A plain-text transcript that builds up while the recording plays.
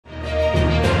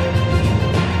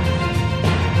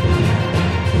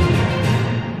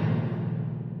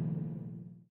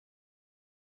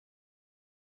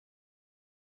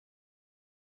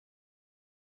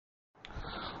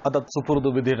අදත් සුපුරුදු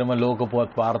විදිහටම ලෝක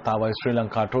පුවත් වාර්තාවයි ශ්‍රී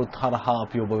ලංකා ට්‍රූත් හරහා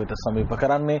අපි ඔබ වෙත සමීප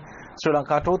කරන්නේ ශ්‍රී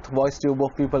Lanka truth voice tube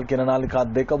of people කියන නාලිකා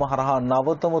දෙකම හරහා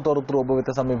නවතම තොරතුරු ඔබ වෙත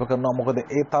සමීප කරනවා. මොකද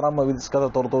ඒ තරම්ම විදිස්ගත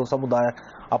තොරතුරු සමුදායක්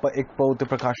අප එක් ප්‍රවෘත්ති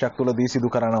ප්‍රකාශයක් තුළදී සිදු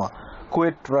කරනවා.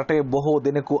 කුවේට් රටේ බොහෝ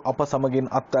දෙනෙකු අප සමගින්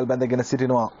අත්වැල් බැඳගෙන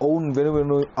සිටිනවා. ඔවුන්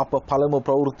වෙනුවෙන් අප පළමු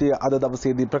ප්‍රවෘත්තිය අද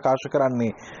දවසේදී ප්‍රකාශ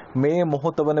කරන්නේ මේ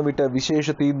මොහොත වන විට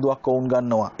විශේෂ තීන්දුවක් ඔවුන්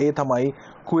ගන්නවා. ඒ තමයි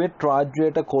කුවේට්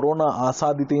රාජ්‍යයට කොරෝනා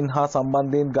ආසාදිතයින් හා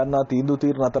සම්බන්ධයෙන් ගන්නා තීන්දුව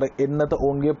తీරන අතර එන්නත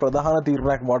ඔවුන්ගේ ප්‍රධාන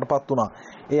තීරණයක් වඩපත් වුණා.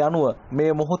 ඒ අනුව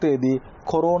මේ මොහොතේදී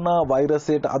කොරෝනා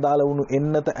වෛරසයට අදාළ වුණු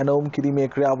එන්නත ඇනවුම් කිරීමේ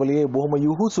ක්‍රියාවලියේ බොහොම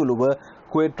යහුසුලුව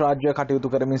කුවේට් රාජ්‍ය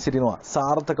කටයුතු කරමින් සිටිනවා.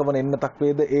 සාර්ථක වන එන්නතක්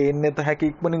වේද ඒ එන්නත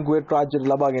හැකි ඉක්මනින් කුවේට් රාජ්‍යයට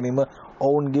ලබා ගැනීම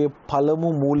ඔවුන්ගේ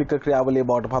පළමු මූලික ක්‍රියාවලිය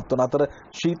බවට පත් වන අතර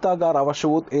ශීතාගාර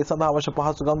අවශ්‍ය වූත් ඒ සඳහා අවශ්‍ය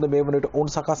පහසුකම්ද මේ වන විට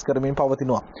ඔවුන් සකස් කරමින්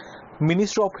පවතිනවා.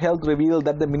 Ministry of Health revealed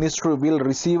that the ministry will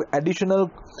receive additional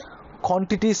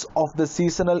quantities of the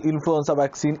seasonal influenza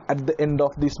vaccine at the end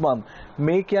of this month.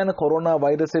 මේ කියන කොරෝනා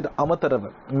වෛරසයට අමතරව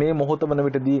මේ මොහොත වන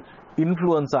විටදී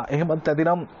ඉන්ෆ්ලුවෙන්සා එහෙමත්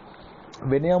නැතිනම්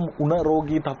වෙනයම් උණ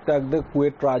රෝගී තත්ත්වයක්ද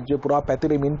කුවේට් රාජ්‍ය පුරා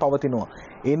පැතිරෙමින් පවතිනවා.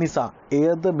 ඒ නිසා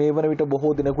එයද මේ වන විට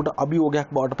බොහෝ දිනකට අභියෝගයක්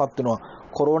බවට පත් වෙනවා.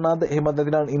 කොරෝනාද එහෙමත්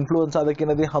නැතිනම් ඉන්ෆ්ලුවෙන්සාද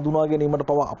කියන දේ හඳුනා ගැනීමට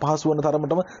පවා අපහසු වන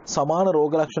තරමටම සමාන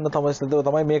රෝග ලක්ෂණ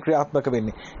තමයි මේ ක්‍රියාත්මක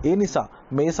වෙන්නේ. ඒ නිසා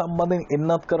මේ සම්බන්ධයෙන්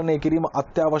එන්නත්කරණය කිරීම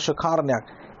අත්‍යවශ්‍ය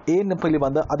කාරණයක්. ඒ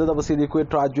පිළිබඳ අද දවසේදී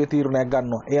කුවේට් රාජ්‍ය තීරණයක්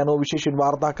ගන්නවා. ඒ අනුව විශේෂයෙන්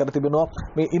වාර්තා කර තිබෙනවා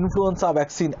මේ ඉන්ෆ්ලුවෙන්සා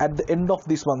vaccine at the end of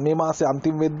this month මේ මාසයේ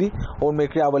අන්තිම වෙද්දී ඔවුන් මේ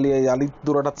ක්‍රියාවලිය යලිත්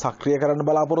දුරටත් සක්‍රිය කරන්න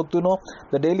බලාපොරොත්තු වෙනවා.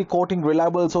 The daily quoting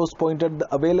reliable source pointed the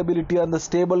availability and the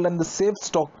stable and the safe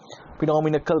stock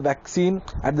pneumococcal vaccine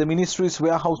at the ministry's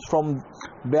warehouse from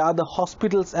where the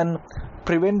hospitals and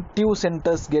preventive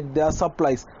centers get their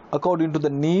supplies according to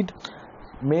the need.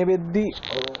 මේ වෙද්දී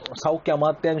සෞඛ්‍ය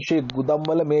අමාත්‍යාංශයේ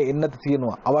ගුදම්වල මේ එන්නත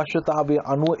තියෙනවා. අවශ්‍යතාවය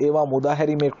අනුව ඒවා මුදා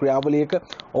හැරීමේ ක්‍රියාවලියක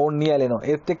ඕන් නියැලෙනවා.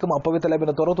 ඒත් එක්කම අප වෙත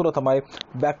ලැබෙන තොරතුර තමයි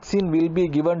vaccine will be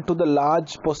given to the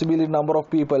large possibility number of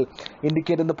people,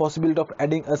 indicating the possibility of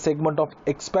adding a segment of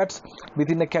expats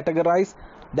within a categories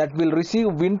that will receive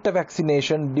winter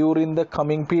vaccination during the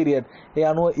coming period. ඒ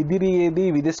අනුව ඉදිරියේදී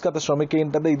විදේශගත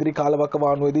ශ්‍රමිකයින්ටද ඉදිරි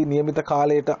කාලවකවානුවේදී නියමිත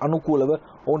කාලයට අනුකූලව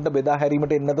ඔවුන්ට බෙදා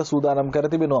හැරීමට එන්නත සූදානම් කර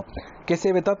තිබෙනවා.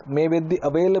 කෙසේ වෙතත් මේ වෙද්දී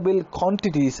available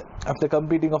quantities after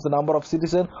computing of the number of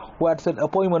citizens who had set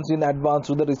appointments in advance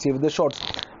to the receive the shots.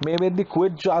 මේ වෙද්දී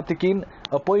කුවේට් ජාතිකින්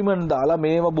appointment දාලා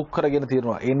මේව බුක් කරගෙන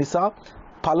තියෙනවා. ඒ නිසා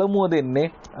පළමුව දෙන්නේ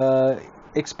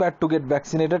expect to get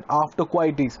vaccinated after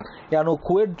quieties. යනු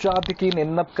කුවේට් ජාතිකයින්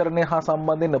එන්නත්කරණය හා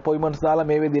සම්බන්ධයෙන් අපොයින්ට්මන්ට්ස් දාලා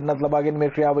මේ වෙද්දී එන්නත් ලබා ගැනීම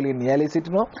මේ ක්‍රියාවලිය නියැලී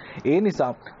සිටිනවා. ඒ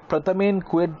නිසා ප්‍රථමයෙන්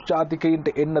කුවේට් ජාතිකයින්ට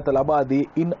එන්නත ලබා දී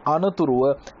ඉන් අනතුරුව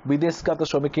විදේශගත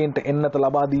ශ්‍රමිකයින්ට එන්නත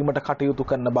ලබා දීමට කටයුතු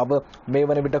කරන බව මේ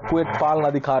වන විට කුවේට් පාලන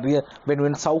අධිකාරිය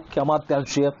වෙනුවෙන් සෞඛ්‍ය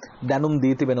අමාත්‍යාංශය දැනුම්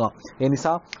දී තිබෙනවා. ඒ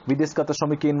නිසා විදේශගත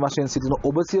ශ්‍රමිකයින් වශයෙන් සිටින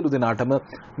ඔබ සියලු දෙනාටම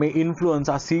මේ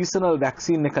ඉන්ෆ්ලුවෙන්සා සීසනල්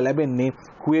වැක්සින් එක ලැබෙන්නේ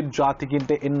කුවේට්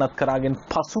ජාතිකයින්ට එන්නත් කරාගෙන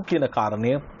පසු කියන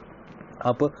කාරණය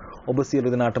අප ඔබ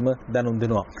සියලු දෙනාටම දැනුම්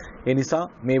දෙනවා. ඒ නිසා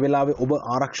මේ වෙලාවේ ඔබ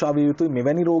ආරක්ෂා විය යුතුයි.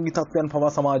 මෙවැනි රෝගී තත්ත්වයන්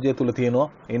පවා සමාජය තුළ තියෙනවා.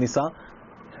 ඒ නිසා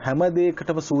හැම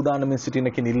දෙයකටම සූදානම්ව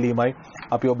සිටින කෙනෙල්ලීමයි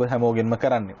අපි ඔබ හැමෝගෙන්ම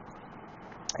කරන්නේ.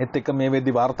 ඒත් එක්ක මේ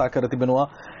වෙද්දී වාර්තා කර තිබෙනවා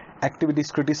activities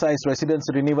criticize residents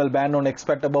renewal ban on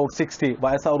expat about 60.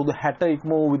 වයස අවුරුදු 60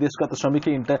 ඉක්ම වූ විදේශගත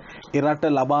ශ්‍රමිකයින්ට එරට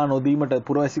ලබා නොදීමට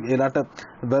පුරවැසි එරට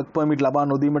work permit ලබා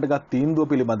නොදීමට ගත්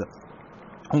තීන්දුව පිළිබඳ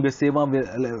උන්ගේ සේවා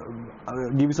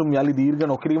ගිවිසුම් යලි දීර්ඝ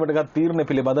නොකිරීමට ගත් තීරණය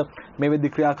පිළිබඳ මේ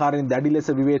වෙද්දී ක්‍රියාකාරීන් දැඩි ලෙස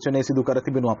විවේචනය සිදු කර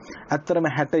තිබෙනවා. ඇත්තරම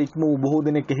 60 ඉක්ම වූ බොහෝ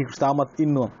දෙනෙක් එහි තාමත්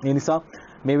ඉන්නවා. ඒ නිසා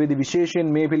මේ වෙද්දී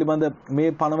විශේෂයෙන් මේ පිළිබඳ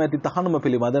මේ පනම ඇති තහනම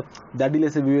පිළිබඳ දැඩි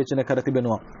ලෙස විවේචන කර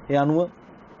තිබෙනවා. ඒ අනුව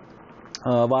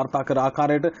වාර්තා කර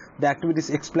ආකාරයට the activities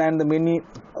explain the many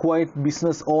quiet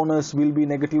business owners will be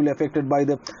negatively affected by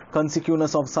the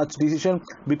consequences of such decision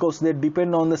because they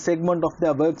depend on the segment of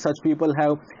their work such people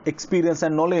have experience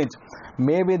and knowledge.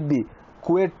 මේ වෙද්දී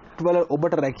කුවේට් වල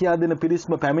ඔබට රැකියා දෙන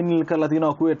පිරිස්ම පැමිණිලි කරලා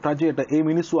තියෙනවා කුවේට් රජයට. ඒ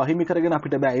මිනිස්සු අහිමි කරගෙන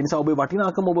අපිට බෑ. ඒ නිසා ඔබේ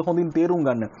වටිනාකම ඔබ හොඳින් තේරුම්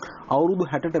ගන්න. අවුරුදු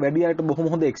 60ට වැඩි අයට බොහොම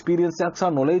හොඳ එක්ස්පීරියන්ස් එකක්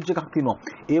සහ නොලෙජ් එකක් තියෙනවා.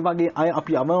 ඒ වගේ අය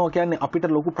අපි යවනවා කියන්නේ අපිට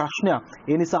ලොකු ප්‍රශ්නයක්.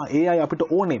 ඒ නිසා ඒ අය අපිට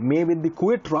ඕනේ. මේ වෙද්දී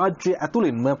කුවේට් රාජ්‍යය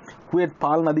ඇතුළෙන්ම කුවේට්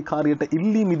පාලන අධිකාරියට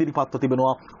ඉල්ලීම් ඉදිරිපත්ව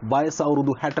තිබෙනවා. වයස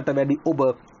අවුරුදු 60ට වැඩි ඔබ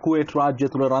කුවේට් රාජ්‍ය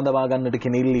තුල රඳවා ගන්නට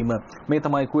කියන ඉල්ලීම. මේ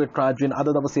තමයි කුවේට් රාජ්‍යයෙන්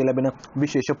අද දවසේ ලැබෙන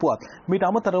විශේෂ පුවත්. මීට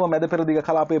අමතරව මැද පෙරදිග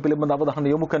කලාපය පිළිබඳව අවධානය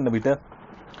යොමු කරන විට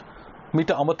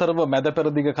මීට අමතරව මැද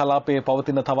පෙරදිග කලාපයේ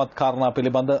පවතින තවත් කාරණා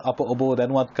පිළිබඳ අප ඔබව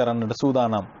දැනුවත් කරන්නට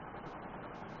සූදානම්.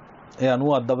 ඒ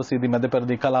අනුව අද දවසේදී මැද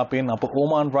පෙරදිග කලාපයෙන් අප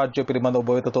ඕමාන් රාජ්‍ය පිළිබඳ ඔබ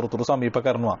වෙත තොරතුරු සමීප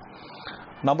කරනවා.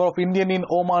 Number of Indian in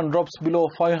Oman drops below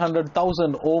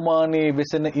 500,000. Omanයේ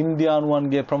වෙසෙන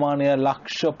ඉන්දියානුවන්ගේ ප්‍රමාණය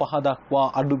ලක්ෂ 5 දක්වා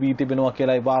අඩු වී තිබෙනවා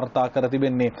කියලායි වාර්තා කර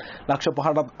තිබෙන්නේ. ලක්ෂ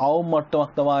 5ටත් අවම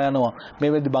මට්ටමක් තවා යනවා.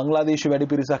 මේ වෙද්දි බංග්ලාදේශ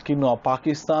වැඩි පිරිසක් ඉන්නවා.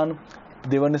 පාකිස්තාන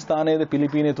දෙවන ස්ථානයේද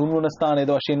පිලිපීනයේ තුන්වන ස්ථානයේද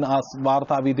වශයෙන්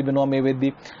වාර්තා වී තිබෙනවා මේ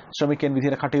වෙද්දි ශ්‍රමිකයන්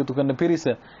විදිහට කටයුතු කරන පිරිස.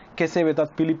 කෙසේ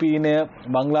වෙතත් පිලිපීනය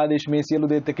බංග්ලාදේශ මේ සියලු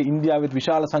දේත් එක්ක ඉන්දියාවෙත්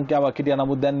විශාල සංඛ්‍යාවක් හිටියා.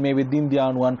 නමුත් දැන් මේ වෙද්දි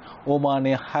ඉන්දියානුවන්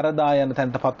ඕමානයේ හැරදා යන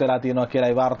තැනටපත් වෙලා තියෙනවා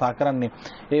කියලායි වාර්තා කරන්නේ.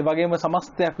 ඒ වගේම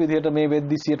සමස්තයක් විදිහට මේ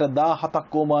වෙද්දි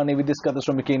 17%ක් ඕමානයේ විදේශගත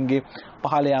ශ්‍රමිකයන්ගේ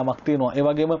පහළ යාමක් තියෙනවා. ඒ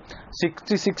වගේම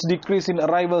 66 decrease in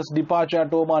arrivals departure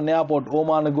at Oman airport.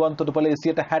 ඕමාන ගුවන්තොටුපළේ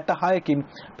 66%කින්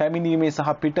පැමිණීමේ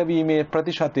සහ පිටවීමේ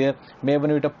ප්‍රතිශතය මේ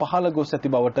වන විට පහළ ගොස්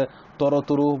ඇති බවට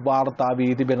තොරතුරු වාර්තා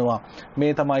වී තිබෙනවා.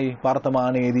 මේ තමයි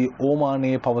වර්තමානයේදී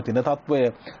ඕමානයේ පවතින තත්ත්වය.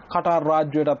 කටාර්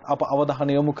රාජ්‍යයටත් අප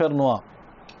අවධානය යොමු කරනවා.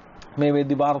 මේ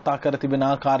වෙද්දි වාර්තා කර තිබෙන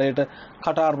ආකාරයට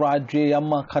කටාර් රාජ්‍යයේ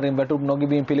යම් ආකාරයෙන් වැටුප්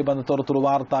නොගෙවීම පිළිබඳ තොරතුරු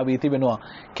වාර්තා වී තිබෙනවා.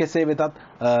 කෙසේ වෙතත්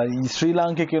ශ්‍රී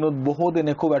ලාංකිකයන්ොත් බොහෝ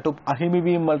දෙනෙකු වැටුප් අහිමි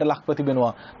වීම වලට ලක්ව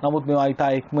තිබෙනවා. නමුත් මේවා ඊට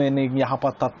ඉක්මනින්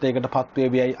යහපත් තත්ත්වයකට පත්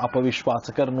වේවියි අප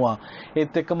විශ්වාස කරනවා.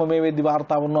 ඒත් එක්කම මේ වෙද්දි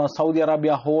වාර්තා වුණා Saudi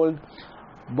අරාබියා hold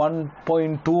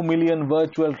 1.2 million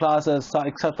virtual classes.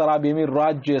 එක්සත් අරාබි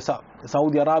එමිරාත් රාජ්‍ය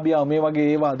සෞදි අරාබියාව මේ වගේ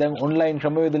ඒවා දැන් ඔන්ලයින්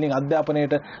ක්‍රමවේදලින්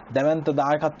අධ්‍යාපනයට දැවැන්ත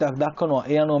දායකත්වයක් දක්වනවා.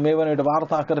 ඒ අනුව මේ වන විට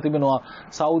වාර්තා කර තිබෙනවා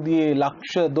සෞදියේ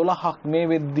ලක්ෂ 12ක් මේ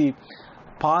වෙද්දි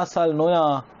පාසල්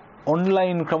නොයා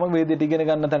online ක්‍රමවේදයට ඉගෙන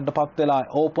ගන්න තැනටපත් වෙලා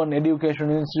open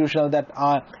education institutions that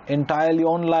are entirely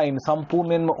online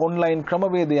සම්පූර්ණයෙන්ම online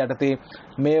ක්‍රමවේදය යටතේ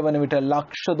මේ වන විට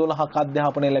ලක්ෂ 12ක්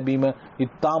අධ්‍යාපනය ලැබීම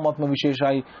ඉතාමත්ම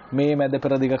විශේෂයි මේ මැද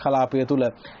පෙරදිග කලාපය තුල.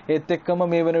 ඒත් එක්කම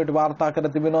මේ වන විට වාර්තා කර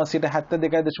තිබෙනවා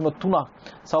 72.3ක්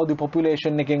සෞදි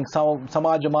population එකෙන්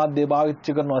සමාජ මාධ්‍ය භාවිත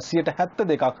කරනවා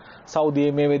 72ක්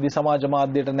සෞදියේ මේ වෙද්දි සමාජ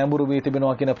මාධ්‍යයට නැඹුරු වී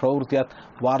තිබෙනවා කියන ප්‍රවෘත්තියත්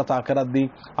වාර්තා කරද්දී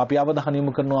අපි අවධානය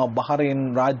යොමු කරනවා බහරේන්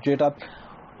රාජ්‍ය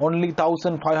only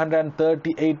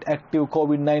 1538 active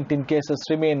COVID-19 cases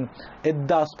remain.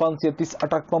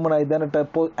 1538ක් පමණයි දැනට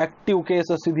active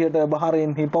cases විදිහට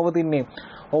බහරේන්හි පවතින්නේ.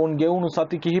 ඔවුන් ගෙවුණු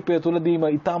සති කිහිපය තුලදීම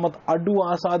ඉතාමත් අඩු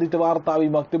ආසාදිත වාර්තා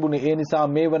වීමක් තිබුණේ. ඒ නිසා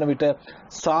මේ වන විට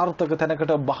සාර්ථක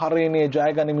තැනකට බහරේනයේ ජය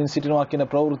ගනිමින් සිටිනවා කියන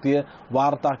ප්‍රවෘත්තිය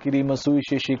වාර්තා කිරීම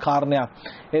සුවිශේෂී කාරණයක්.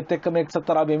 ඒත් එක්කම එක්සත්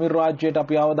අරාබි එමිරාත් රාජ්‍යයට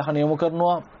අපි අවධානය යොමු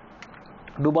කරනවා.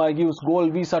 Dubai gives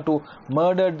gold visa to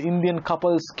murdered Indian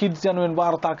couples kids යනුවෙන්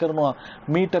වාර්තා කරනවා.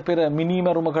 මීට පෙර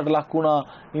මිනීමැරුමකට ලක් වුණා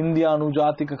ඉන්දියානු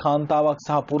ජාතික කාන්තාවක්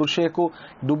සහ පුරුෂයෙකු.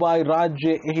 ඩුබායි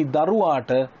රාජ්‍යයේ එහි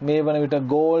දරුවාට මේ වන විට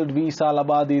gold visa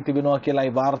ලබා දී තිබෙනවා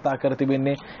කියලායි වාර්තා කර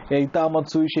තිබෙන්නේ. ඒ ඉතාමත්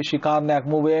සුවිශේෂී කාරණයක්.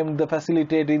 moving the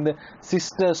facilitating the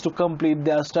sisters to complete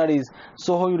their studies.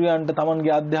 සොහොයුරියන්ට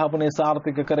තමන්ගේ අධ්‍යාපනය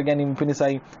සාර්ථක කර ගැනීම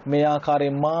පිණිසයි මේ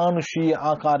ආකාරයේ මානුෂීය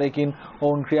ආකාරයකින්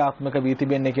ඔවුන් ක්‍රියාත්මක වී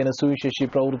තිබෙන්නේ කියන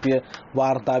සුවිශේෂී ප්‍රවෘත්තිය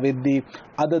වාර්තා වෙද්දී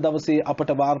අද දවසේ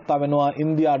අපට වාර්තා වෙනවා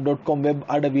india.com වෙබ්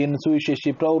අඩවියෙන්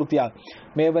සුවිශේෂී ප්‍රවෘත්තියක්.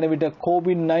 මේ වන විට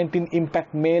COVID-19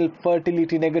 impact male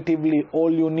fertility negatively,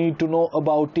 all you need to know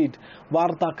about it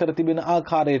වාර්තා කර තිබෙන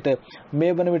ආකාරයට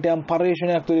මේ වන විට යම්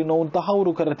පර්යේෂණයක් තුළින් ඔවුන්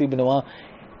තහවුරු කර තිබෙනවා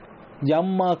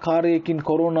යම් ආකාරයකින්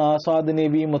කොරෝනා ආසාදනය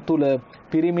වීම තුළ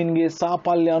පිරිමින්ගේ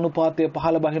සාපල්‍ය අනුපාතය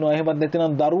පහළ බහිනවා. එහෙමත්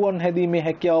නැතිනම් දරුවන් හැදීමේ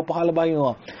හැකියාව පහළ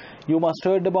බහිනවා. You must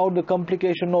heard about the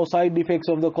complication or side effects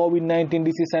of the COVID-19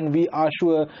 disease, and we are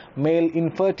sure male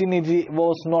infertility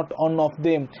was not one of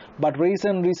them. But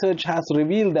recent research has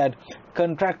revealed that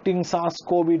contracting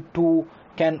SARS-CoV-2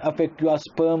 can affect your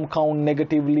sperm count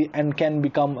negatively and can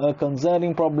become a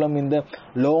concerning problem in the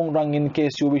long run in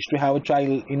case you wish to have a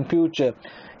child in future.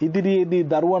 ඉදිරියේදී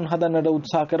දරුවන් හදන්නට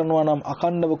උත්සාහ කරනවා නම්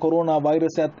අඛණ්ඩව corona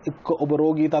වෛරසයත් එක්ක ඔබ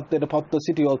රෝගී තත්ත්වයට පත්ව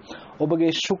සිටියොත්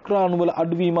ඔබගේ ශුක්‍රාණු වල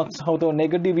අඩුවීමක් සහවතව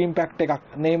නෙගටිව් ඉම්පැක්ට්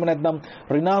එකක් නෙමෙයි නැත්නම්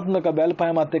ඍණාත්මක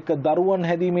බැල්පෑමත් එක්ක දරුවන්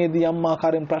හැදීමේදී යම්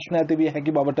ආකාරයෙන් ප්‍රශ්න ඇති විය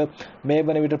හැකි බවට මේ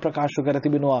වන විට ප්‍රකාශ කර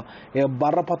තිබෙනවා. එය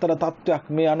බරපතල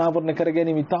තත්ත්වයක්. මේ අනාවරණය කර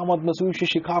ගැනීම ඉතාමත්ම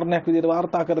සුවිශේෂී කාරණයක් විදිහට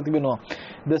වාර්තා කර තිබෙනවා.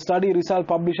 The study result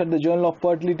published at the Journal of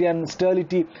Fertility and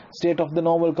Sterility state of the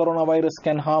novel coronavirus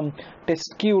can harm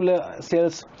testicular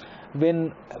cells when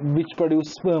which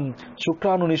produce sperm.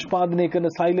 ශුක්‍රාණු නිෂ්පාදනය කරන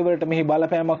සෛල වලට මෙහි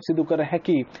බලපෑමක් සිදු කර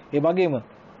හැකි. ඒ වගේම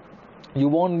you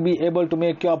won't be able to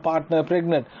make your partner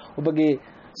pregnant. ඔබගේ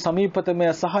සමීපතමය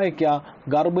සහායකයා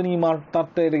ගර්භණී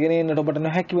තත්ත්වයට ගෙන එන්නට ඔබට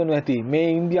නොහැකි වනු ඇති. මේ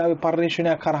ඉන්දියාවේ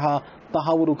පර්යේෂණයක් කරහා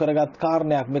තහවුරු කරගත්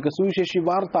කාරණයක්. මේක සුවිශේෂී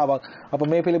වාර්තාවක්. අප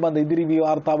මේ පිළිබඳ ඉදිරි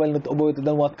වාර්තාවලින් ඔබ වෙත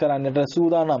දැනුවත් කරන්නට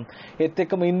සූදානම්. ඒත්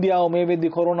එක්කම ඉන්දියාව මේ වෙද්දී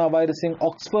කොරෝනා වෛරසයෙන්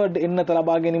ඔක්ස්ෆර්ඩ් එන්නත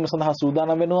ලබා ගැනීම සඳහා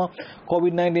සූදානම් වෙනවා.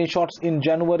 COVID-19 shots in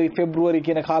January February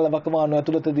කියන කාල වකවානුව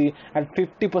ඇතුළතදී at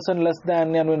 50% less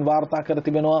than යනුවෙන් වාර්තා කර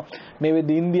තිබෙනවා. මේ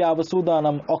වෙද්දී ඉන්දියාව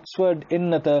සූදානම් ඔක්ස්ෆර්ඩ්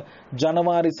එන්නත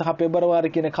ජනවාරි සහ පෙබරවාරි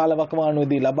කියන කාල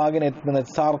වකවානුවේදී ලබාගෙන එන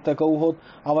සාර්ථක වූහොත්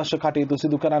අවශ්‍ය කටයුතු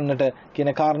සිදු කරන්නට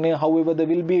කියන කාරණය. However, there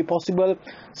will be possible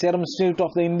Serum Institute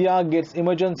of the India gets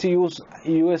emergency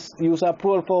use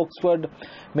approval for Oxford.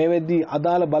 මේ වෙද්දී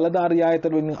අදාළ බලධාරී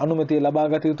ආයතන වලින් අනුමැතිය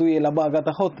ලබාගත යුතුයි. ඒ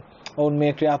ලබාගත හොත් ඔවුන්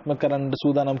මේ ක්‍රියාත්මක කරන්න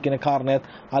සූදානම් කියන කාරණයත්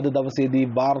අද දවසේදී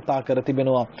වාර්තා කර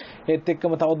තිබෙනවා. ඒත්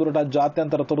එක්කම තවදුරටත්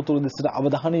ජාත්‍යන්තර තොරතුරු දිස්ත්‍රික්ක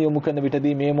අවධානය යොමු කරන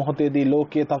විටදී මේ මොහොතේදී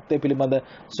ලෝකීය තත්ත්වය පිළිබඳ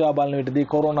සොයා බලන විටදී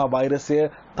කොරෝනා වෛරසය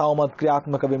තවමත්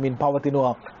ක්‍රියාත්මක වෙමින්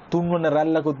පවතිනවා. තුන්වන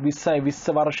රැල්ලකුත්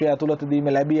 20 වර්ෂය ඇතුළතදීම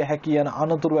ලැබිය හැකි යන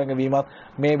අනතුරු වැඟවීමත්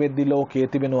මේ වෙද්දී ලෝකයේ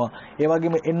තිබෙනවා. ඒ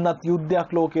වගේම එන්නත් යුද්ධයක්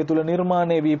ලෝකයේ තුල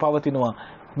නිර්මාණය වී පවතිනවා.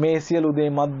 මේ සියලු දේ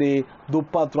මැද්දේ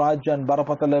දුප්පත් රාජ්‍යයන්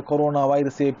බරපතල කොරෝනා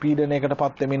වෛරසයේ පීඩනයකට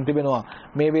පත් වෙමින් තිබෙනවා.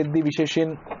 මේ වෙද්දී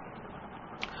විශේෂයෙන්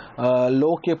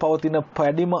ලෝකයේ පවතින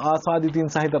පැඩිම ආසාදිතින්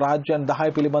සහිත රාජ්‍යයන්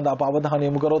 10 පිළිබඳ අප අවධානය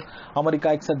යොමු කරොත්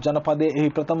ඇමරිකා එක්සත් ජනපදයේ එහි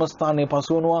ප්‍රථම ස්ථානයේ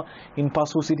පසුවනවා.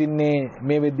 ඉන්පසු සිටින්නේ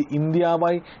මේ වෙද්දී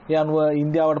ඉන්දියාවයි. ඒ අනුව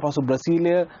ඉන්දියාවට පසු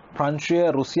බ්‍රසීලය, ප්‍රංශය,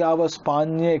 රුසියාව,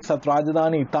 ස්පාඤ්ඤය, එක්සත්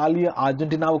රාජධානී ඉතාලිය,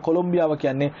 ආජන්ටිනාව, කොලොම්බියාව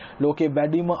කියන්නේ ලෝකයේ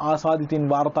වැඩිම ආසාදිතින්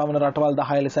වාර්තා වන රටවල්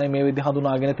 10 ලෙසයි මේ වෙද්දී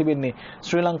හඳුනාගෙන තිබෙන්නේ.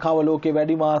 ශ්‍රී ලංකාව ලෝකයේ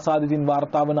වැඩිම ආසාදිතින්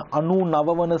වාර්තා වන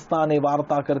 99 වන ස්ථානයේ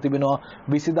වාර්තා කර තිබෙනවා.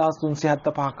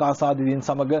 20375ක ආසාදිතින්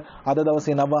සමග අද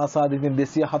දවසේ නව ආසාදිතින්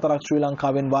 204ක් ශ්‍රී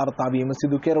ලංකාවෙන් වාර්තා වීම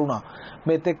සිදු කෙරුණා.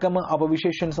 මේත් එක්කම අප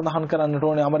විශේෂයෙන් සඳහන් කරන්නට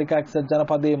ඕනේ ඇමරිකා එක්සත්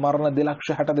ජනපදයේ මරණ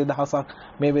 2,62,000ක්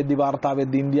මේ වෙද්දී වාර්තා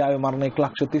වෙද්දී ඉන්දියාවේ මරණ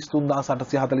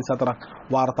 1,33,844ක්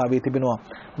වාර්තා වී තිබෙනවා.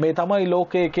 මේ තමයි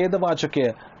ලෝකයේ ඛේදවාචකය.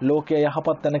 ලෝකයේ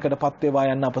යහපත් තැනකට පත් වේවා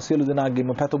යන්න අප සියලු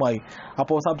දෙනාගේම පැතුමයි.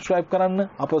 අපව subscribe කරන්න.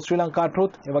 අප ශ්‍රී ලංකා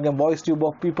truth ඒ වගේම voice tube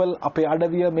of people අපේ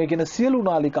අඩවිය මේ කියන සියලු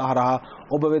නාලිකා හරහා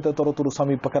ඔබ වෙත තොරතුරු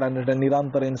සමීප කරන්නට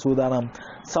නිරන්තරයෙන් සූදානම්.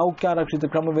 සෞඛ්‍ය ආරක්ෂිත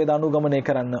ක්‍රමවේද අනුගමනය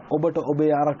කරන්න ඔබට ඔබේ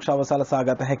ආරක්ෂාව සලසා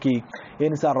ගත හැකියි. ඒ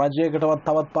නිසා රජයකටවත්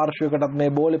තවත් පාර්ශ්වයකටත්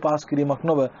මේ බෝලේ පාස් කිරීමක්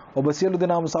නොව ඔබ සියලු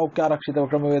දෙනාම සෞඛ්‍ය ආරක්ෂිත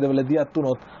ක්‍රමවේදවල දියත්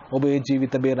වුණොත් ඔබේ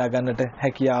ජීවිත බේරා ගන්නට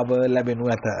හැකියාව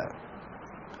ලැබෙනු ඇත.